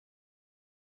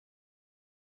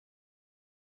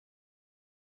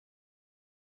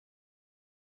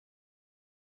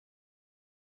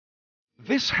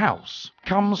This house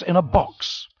comes in a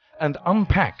box and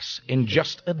unpacks in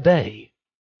just a day.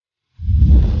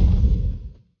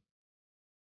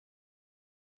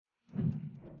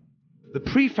 The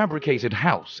prefabricated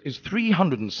house is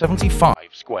 375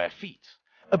 square feet,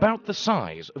 about the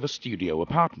size of a studio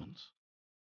apartment.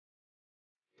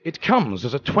 It comes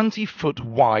as a 20-foot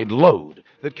wide load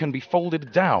that can be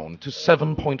folded down to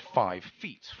 7.5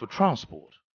 feet for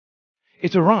transport.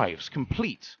 It arrives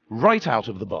complete right out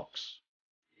of the box.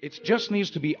 It just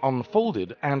needs to be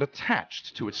unfolded and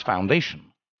attached to its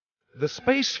foundation. The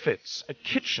space fits a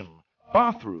kitchen,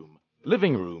 bathroom,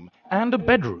 living room, and a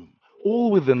bedroom,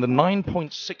 all within the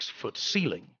 9.6-foot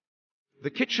ceiling.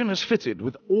 The kitchen is fitted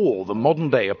with all the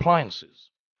modern-day appliances.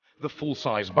 The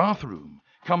full-size bathroom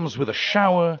comes with a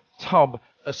shower, tub,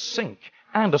 a sink,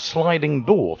 and a sliding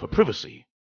door for privacy.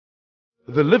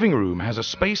 The living room has a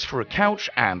space for a couch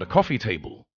and a coffee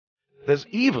table. There's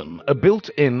even a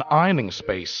built-in ironing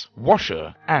space,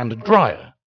 washer, and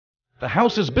dryer. The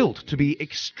house is built to be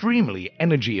extremely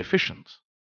energy efficient.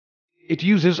 It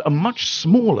uses a much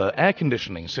smaller air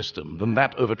conditioning system than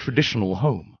that of a traditional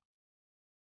home.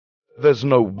 There's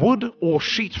no wood or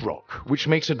sheetrock, which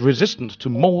makes it resistant to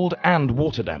mold and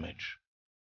water damage.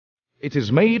 It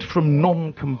is made from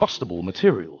non-combustible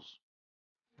materials.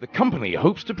 The company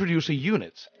hopes to produce a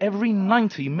unit every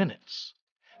 90 minutes.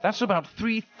 That's about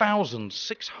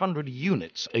 3,600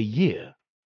 units a year.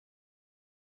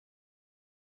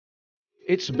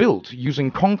 It's built using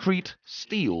concrete,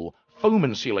 steel, foam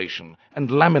insulation,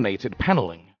 and laminated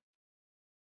paneling.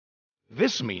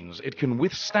 This means it can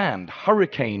withstand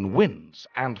hurricane winds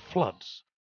and floods.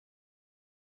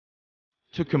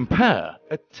 To compare,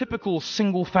 a typical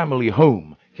single-family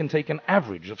home can take an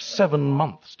average of 7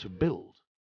 months to build.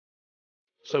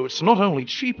 So it's not only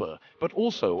cheaper, but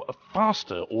also a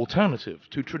faster alternative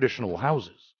to traditional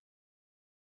houses.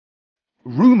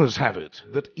 Rumors have it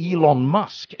that Elon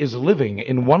Musk is living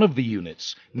in one of the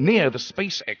units near the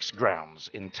SpaceX grounds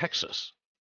in Texas.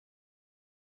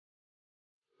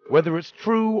 Whether it's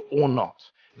true or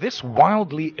not, this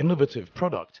wildly innovative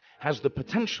product has the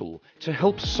potential to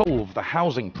help solve the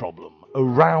housing problem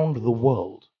around the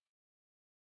world.